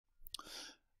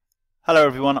Hello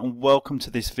everyone and welcome to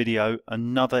this video,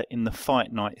 another in the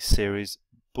Fight Night series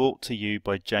brought to you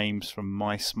by James from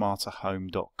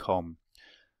mySmartaHome.com.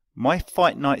 My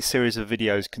Fight Night series of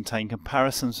videos contain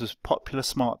comparisons of popular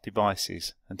smart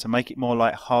devices, and to make it more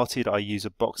light-hearted I use a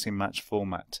boxing match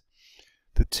format.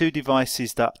 The two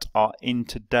devices that are in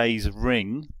today's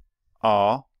ring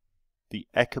are the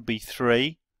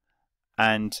Ecobee3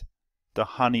 and the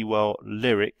Honeywell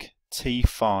Lyric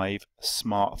T5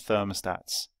 smart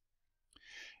thermostats.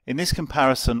 In this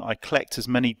comparison, I collect as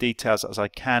many details as I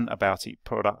can about each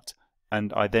product,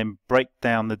 and I then break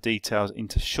down the details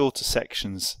into shorter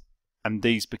sections, and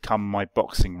these become my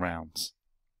boxing rounds.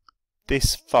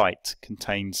 This fight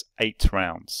contains 8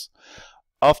 rounds.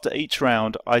 After each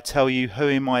round, I tell you who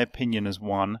in my opinion has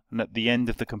won, and at the end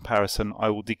of the comparison I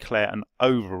will declare an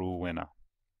overall winner.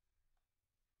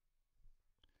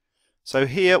 So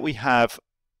here we have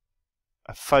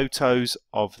photos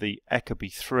of the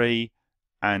Ecobee3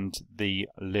 and the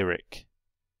Lyric.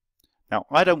 Now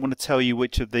I don't want to tell you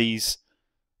which of these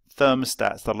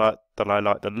thermostats that I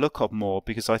like the look of more,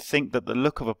 because I think that the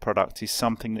look of a product is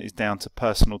something that is down to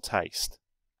personal taste.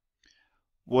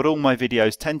 What all my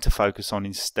videos tend to focus on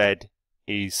instead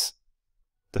is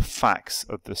the facts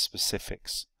of the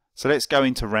specifics. So let's go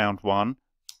into round 1.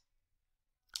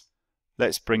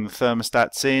 Let's bring the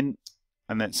thermostats in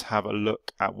and let's have a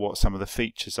look at what some of the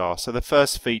features are. So the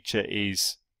first feature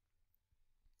is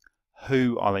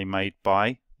who are they made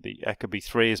by. The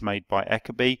Ecobee3 is made by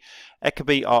Ecobee.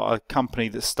 Ecobee are a company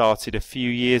that started a few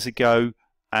years ago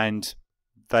and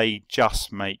they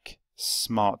just make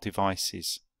smart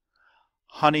devices.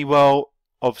 Honeywell,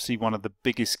 obviously one of the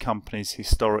biggest companies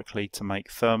historically to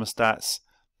make thermostats.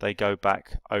 They go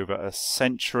back over a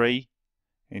century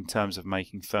in terms of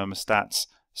making thermostats,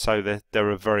 so they're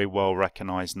a very well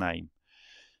recognized name.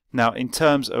 Now in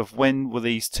terms of when were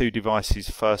these two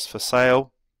devices first for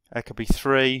sale,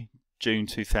 Ecobee3, June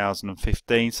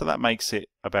 2015, so that makes it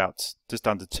about just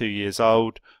under 2 years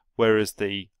old, whereas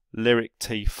the Lyric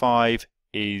T5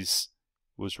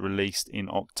 was released in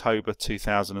October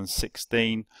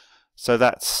 2016, so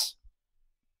that's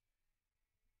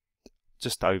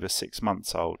just over 6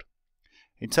 months old.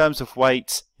 In terms of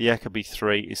weight, the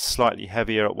Ecobee3 is slightly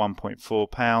heavier at 1.4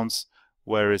 pounds,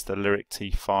 whereas the Lyric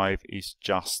T5 is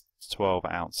just 12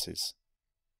 ounces.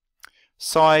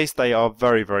 Size, they are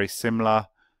very similar.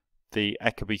 The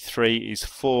Ecobee3 is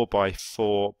 4 by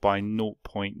 4 by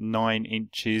 0.9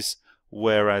 inches,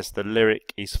 whereas the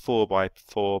Lyric is 4 by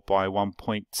 4 by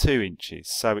 1.2 inches.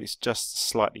 So it's just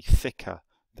slightly thicker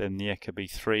than the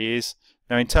Ecobee3 is.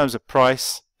 Now in terms of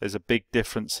price, there's a big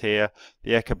difference here.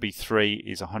 The Ecobee3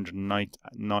 is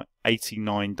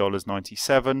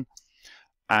 $189.97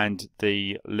 and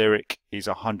the Lyric is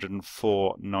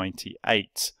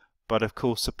 $104.98. But of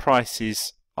course the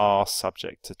prices are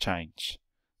subject to change,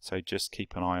 so just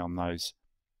keep an eye on those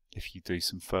if you do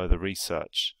some further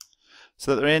research.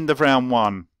 So at the end of round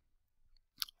 1,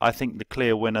 I think the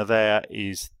clear winner there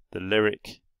is the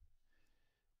Lyric.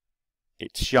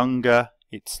 It's younger,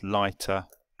 it's lighter,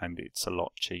 and it's a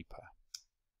lot cheaper.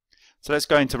 So let's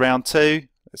go into round 2.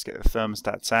 Let's get the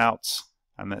thermostats out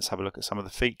and let's have a look at some of the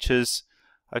features.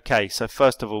 Okay, so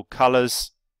first of all,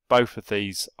 colours. Both of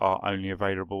these are only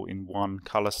available in one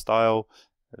colour style.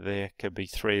 The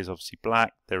Ecobee3 is obviously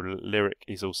black, the Lyric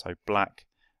is also black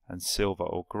and silver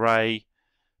or grey.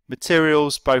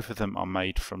 Materials, both of them are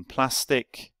made from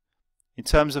plastic. In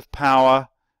terms of power,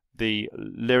 the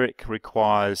Lyric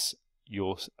requires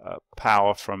your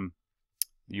power from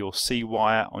your C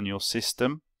wire on your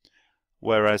system,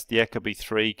 whereas the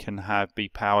Ecobee3 can be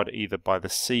powered either by the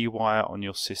C wire on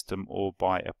your system or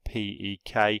by a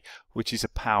PEK, which is a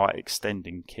power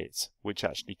extending kit, which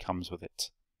actually comes with it.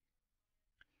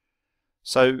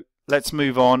 So let's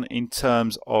move on in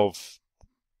terms of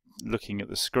looking at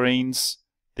the screens.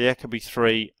 The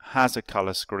Ecobee3 has a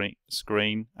colour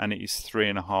screen and it is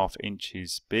 3.5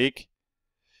 inches big.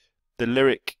 The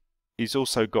Lyric is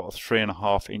also got a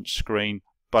 3.5 inch screen,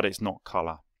 but it's not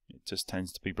colour. It just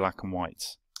tends to be black and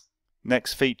white.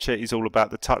 Next feature is all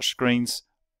about the touch screens.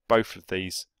 Both of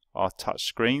these are touch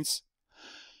screens.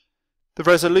 The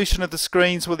resolution of the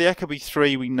screens, well, the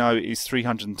Ecobee3 we know is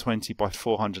 320 by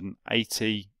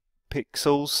 480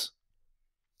 pixels,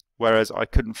 whereas I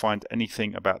couldn't find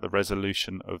anything about the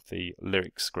resolution of the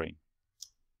Lyric screen.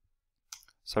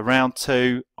 So round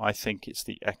 2, I think it's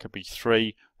the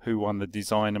Ecobee3 who won the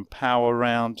design and power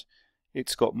round.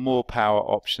 It's got more power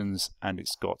options and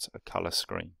it's got a colour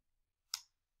screen.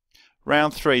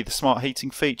 Round 3, the smart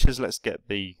heating features. Let's get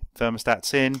the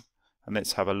thermostats in and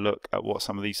let's have a look at what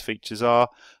some of these features are.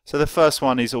 So the first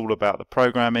one is all about the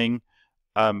programming.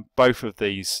 both of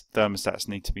these thermostats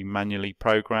need to be manually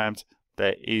programmed.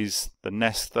 There is the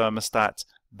Nest thermostat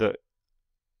that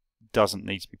doesn't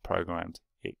need to be programmed.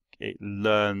 It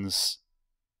learns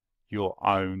your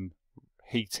own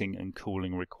heating and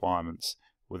cooling requirements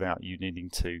without you needing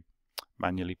to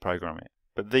manually program it.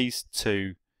 But these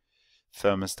two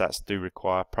thermostats do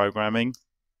require programming.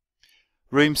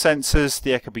 Room sensors,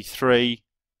 the Ecobee3,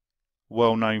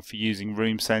 well known for using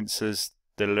room sensors.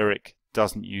 The Lyric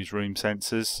doesn't use room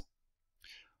sensors.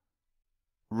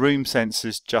 Room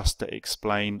sensors, just to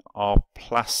explain, are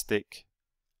plastic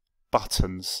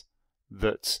buttons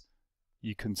that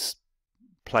you can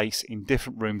place in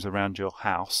different rooms around your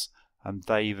house, and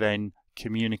they then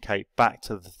communicate back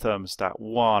to the thermostat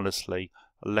wirelessly,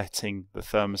 letting the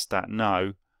thermostat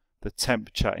know the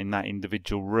temperature in that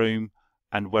individual room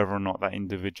and whether or not that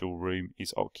individual room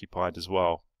is occupied as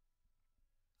well.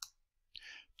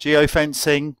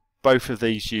 Geofencing, both of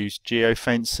these use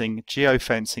geofencing.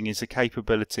 Geofencing is a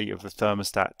capability of the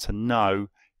thermostat to know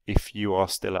if you are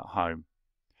still at home.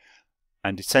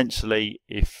 And essentially,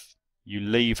 if you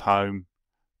leave home,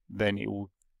 then it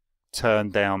will turn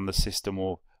down the system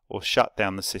or shut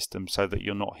down the system so that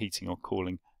you're not heating or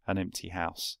cooling an empty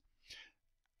house.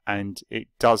 And it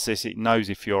does this, it knows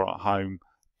if you're at home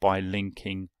by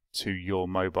linking to your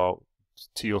mobile,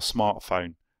 to your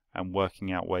smartphone, and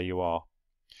working out where you are.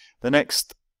 The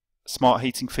next smart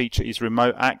heating feature is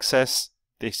remote access.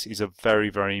 This is a very,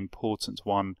 very important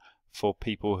one for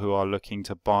people who are looking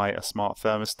to buy a smart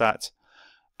thermostat,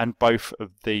 and both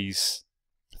of these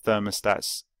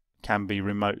thermostats can be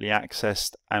remotely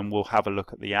accessed, and we'll have a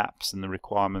look at the apps and the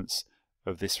requirements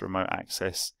of this remote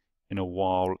access in a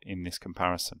while in this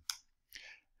comparison.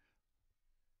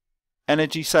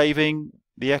 Energy saving,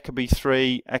 the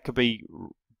Ecobee3, Ecobee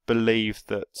believe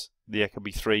that the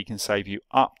Ecobee3 can save you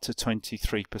up to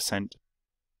 23%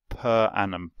 per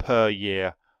annum, per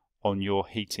year, on your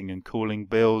heating and cooling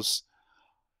bills.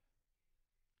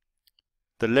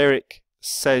 The Lyric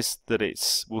says that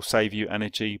it will save you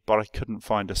energy, but I couldn't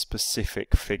find a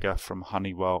specific figure from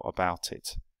Honeywell about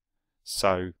it.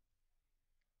 So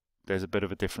there's a bit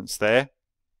of a difference there.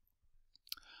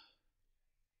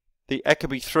 The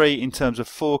Ecobee3, in terms of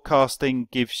forecasting,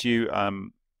 gives you a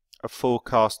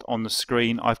forecast on the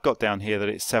screen. I've got down here that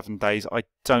it's 7 days. I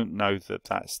don't know that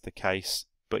that's the case,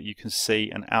 but you can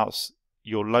see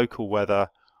your local weather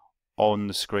on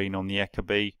the screen on the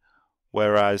Ecobee,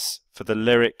 whereas for the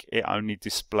Lyric it only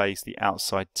displays the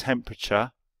outside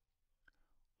temperature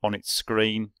on its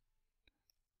screen,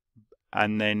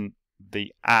 and then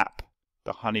the app,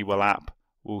 the Honeywell app,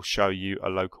 will show you a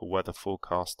local weather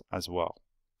forecast as well.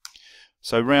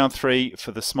 So round 3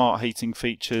 for the smart heating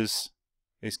features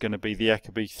is going to be the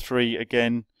Ecobee3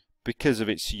 again, because of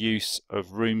its use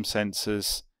of room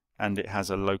sensors, and it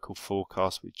has a local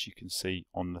forecast which you can see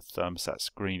on the thermostat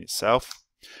screen itself.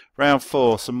 Round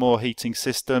 4, some more heating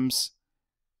systems.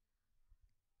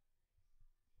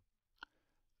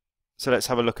 So let's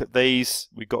have a look at these.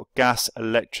 We've got gas,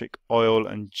 electric, oil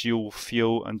and dual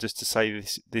fuel, and just to say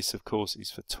this of course is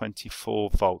for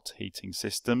 24 volt heating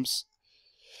systems.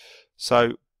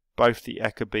 So both the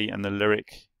Ecobee and the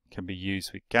Lyric can be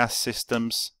used with gas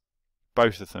systems,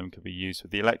 both of them can be used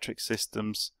with the electric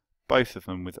systems, both of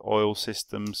them with oil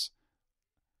systems,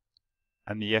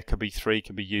 and the Ecobee3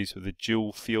 can be used with a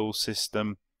dual fuel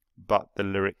system, but the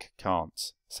Lyric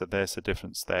can't. So there's a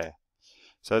difference there.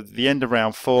 So at the end of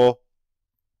round 4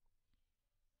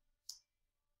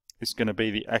 is going to be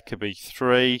the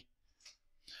Ecobee3.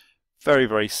 Very,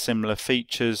 very similar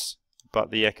features,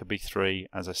 but the Ecobee3,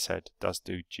 as I said, does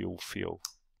do dual fuel.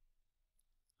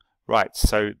 Right,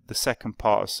 so the second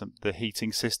part of the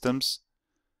heating systems.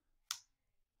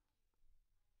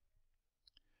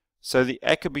 So the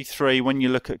Ecobee3, when you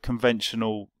look at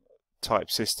conventional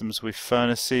type systems with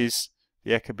furnaces,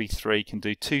 the Ecobee3 can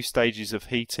do 2 stages of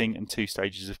heating and 2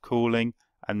 stages of cooling,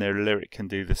 and their Lyric can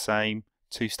do the same,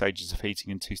 2 stages of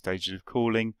heating and 2 stages of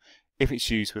cooling. If it's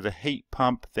used with a heat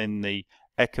pump, then the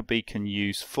Ecobee can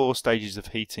use 4 stages of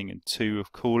heating and 2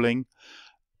 of cooling,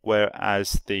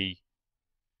 whereas the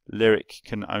Lyric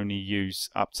can only use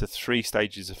up to 3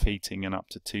 stages of heating and up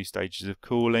to 2 stages of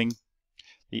cooling.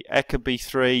 The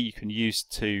Ecobee3 you can use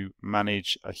to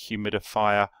manage a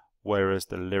humidifier, whereas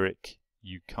the Lyric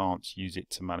you can't use it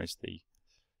to manage the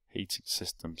heating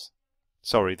systems.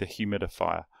 Sorry, the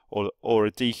humidifier or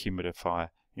a dehumidifier,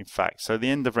 in fact. So the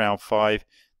end of round 5,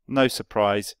 no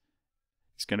surprise,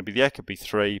 it's going to be the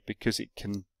Ecobee3 because it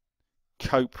can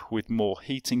cope with more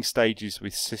heating stages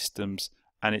with systems,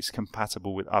 and it's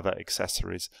compatible with other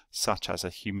accessories such as a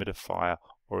humidifier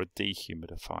or a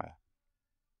dehumidifier.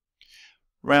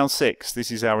 Round 6, this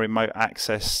is our remote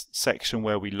access section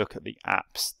where we look at the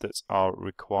apps that are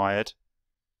required.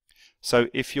 So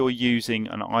if you're using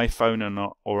an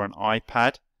iPhone or an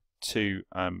iPad to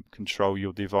control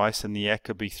your device, and the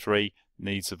Ecobee3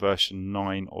 needs a version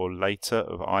 9 or later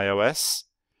of iOS,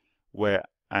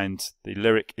 and the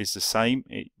Lyric is the same,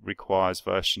 it requires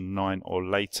version 9 or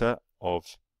later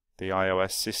of the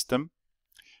iOS system.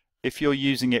 If you're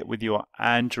using it with your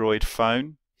Android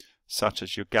phone, such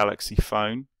as your Galaxy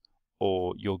phone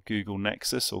or your Google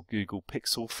Nexus or Google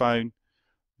Pixel phone,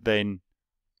 then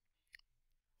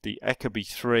the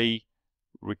Ecobee3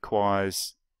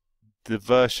 requires the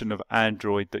version of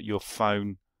Android that your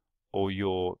phone or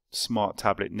your smart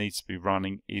tablet needs to be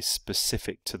running is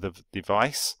specific to the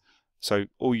device. So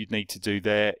all you need to do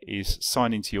there is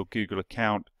sign into your Google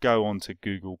account, go on to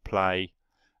Google Play,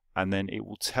 and then it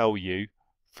will tell you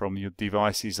from your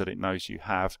devices that it knows you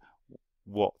have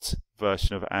what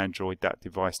version of Android that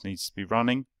device needs to be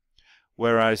running.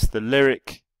 Whereas the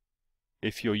Lyric,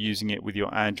 if you're using it with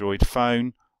your Android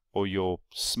phone or your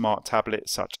smart tablet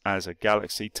such as a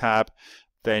Galaxy Tab,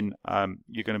 then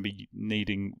you're going to be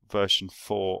needing version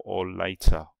 4 or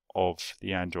later of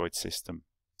the Android system.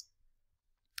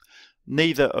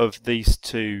 Neither of these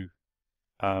two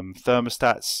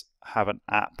thermostats have an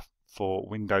app for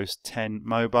Windows 10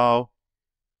 Mobile.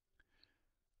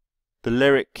 The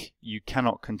Lyric you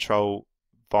cannot control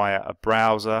via a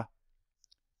browser,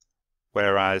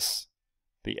 whereas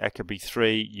the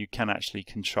Ecobee3 you can actually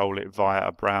control it via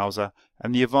a browser.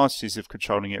 And the advantages of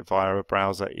controlling it via a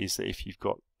browser is that if you've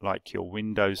got like your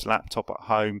Windows laptop at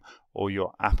home or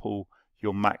your MacBook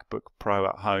Pro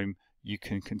at home, you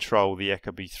can control the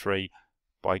Ecobee3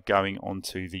 by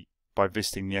by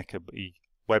visiting the Ecobee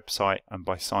website and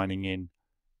by signing in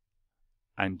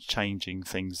and changing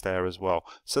things there as well.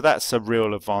 So that's a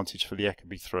real advantage for the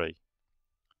Ecobee3.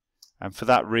 And for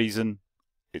that reason,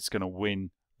 it's going to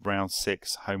win round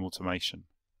 6, home automation.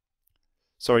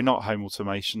 Sorry, not home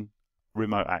automation,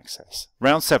 remote access.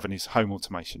 Round 7 is home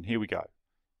automation. Here we go.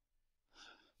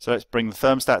 So let's bring the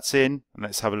thermostats in and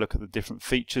let's have a look at the different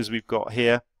features we've got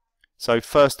here. So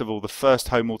first of all, the first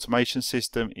home automation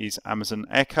system is Amazon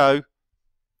Echo.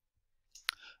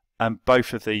 And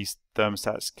both of these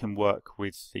thermostats can work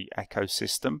with the Echo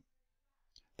system.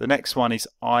 The next one is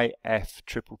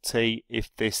IFTTT,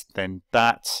 if this then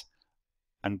that.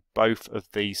 And both of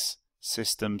these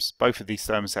systems, both of these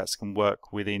thermostats can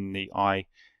work within the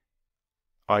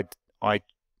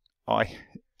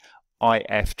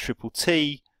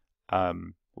IFTTT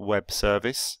web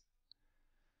service.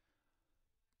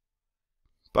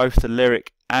 Both the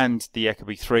Lyric and the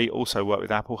Ecobee3 also work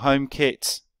with Apple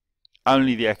HomeKit.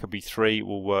 Only the Ecobee3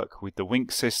 will work with the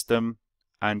Wink system,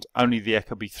 and only the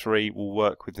Ecobee3 will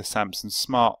work with the Samsung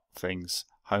SmartThings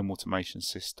home automation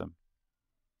system.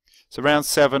 So round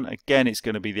 7, again, it's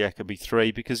going to be the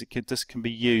Ecobee3 because it can be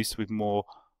used with more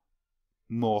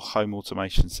home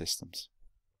automation systems.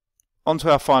 On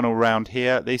to our final round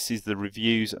here. This is the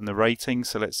reviews and the ratings.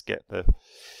 So let's get the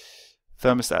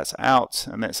thermostats out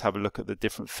and let's have a look at the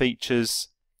different features.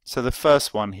 So the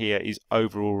first one here is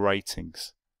overall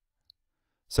ratings.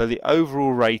 So the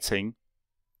overall rating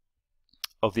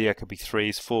of the Ecobee3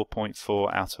 is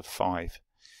 4.4 out of 5.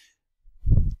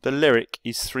 The Lyric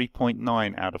is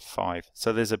 3.9 out of 5.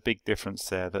 So there's a big difference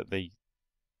there that the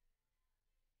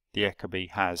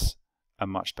Ecobee has a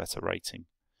much better rating.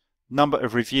 Number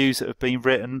of reviews that have been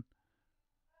written.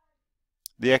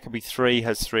 The Ecobee3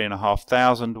 has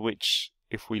 3,500, which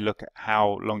if we look at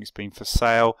how long it's been for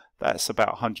sale, that's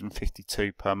about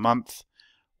 152 per month.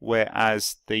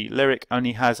 Whereas the Lyric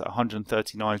only has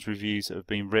 139 reviews that have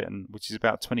been written, which is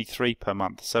about 23 per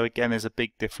month. So again, there's a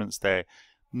big difference there.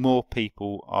 More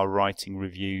people are writing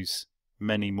reviews,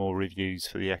 many more reviews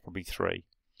for the Ecobee3.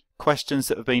 Questions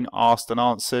that have been asked and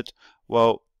answered.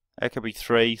 Well,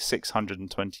 Ecobee3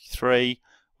 623,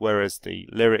 whereas the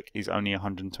Lyric is only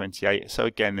 128. So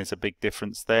again, there's a big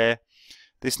difference there.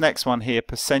 This next one here,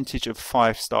 percentage of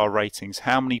 5-star ratings.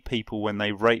 How many people, when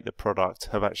they rate the product,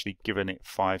 have actually given it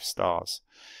 5 stars?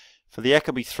 For the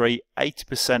Ecobee3,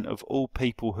 80% of all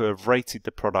people who have rated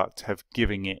the product have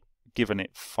given it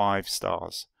 5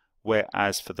 stars.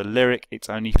 Whereas for the Lyric, it's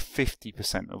only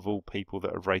 50% of all people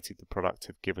that have rated the product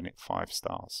have given it 5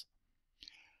 stars.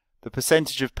 The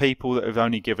percentage of people that have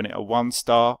only given it a 1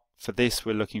 star, for this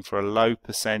we're looking for a low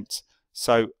percent.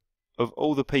 So of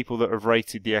all the people that have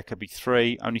rated the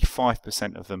Ecobee3, only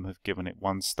 5% of them have given it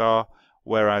 1 star,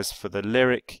 whereas for the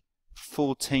Lyric,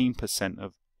 14%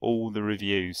 of all the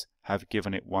reviews have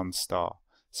given it 1 star.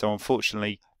 So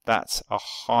unfortunately, that's a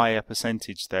higher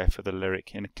percentage there for the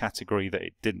Lyric in a category that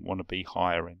it didn't want to be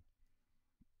higher in.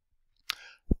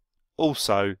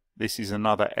 Also, this is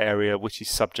another area which is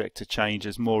subject to change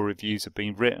as more reviews have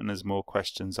been written, as more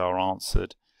questions are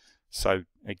answered. So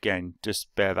again,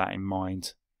 just bear that in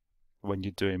mind when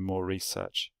you're doing more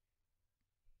research.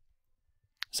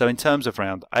 So in terms of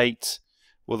round 8,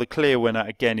 well, the clear winner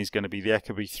again is going to be the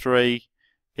Ecobee3.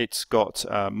 It's got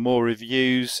more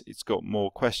reviews, it's got more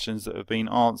questions that have been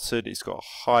answered, it's got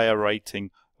a higher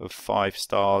rating of 5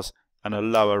 stars and a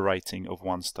lower rating of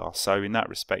 1 star. So in that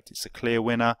respect, it's a clear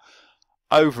winner.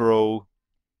 Overall,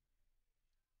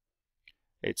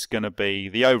 it's going to be,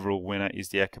 the overall winner is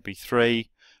the Ecobee3.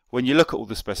 When you look at all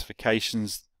the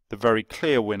specifications, the very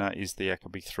clear winner is the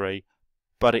Ecobee3,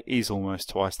 but it is almost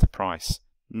twice the price.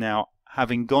 Now,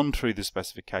 having gone through the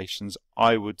specifications,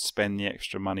 I would spend the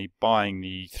extra money buying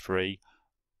the Ecobee3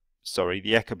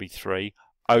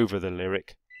 over the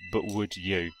Lyric, but would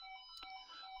you?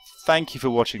 Thank you for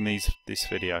watching this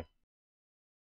video.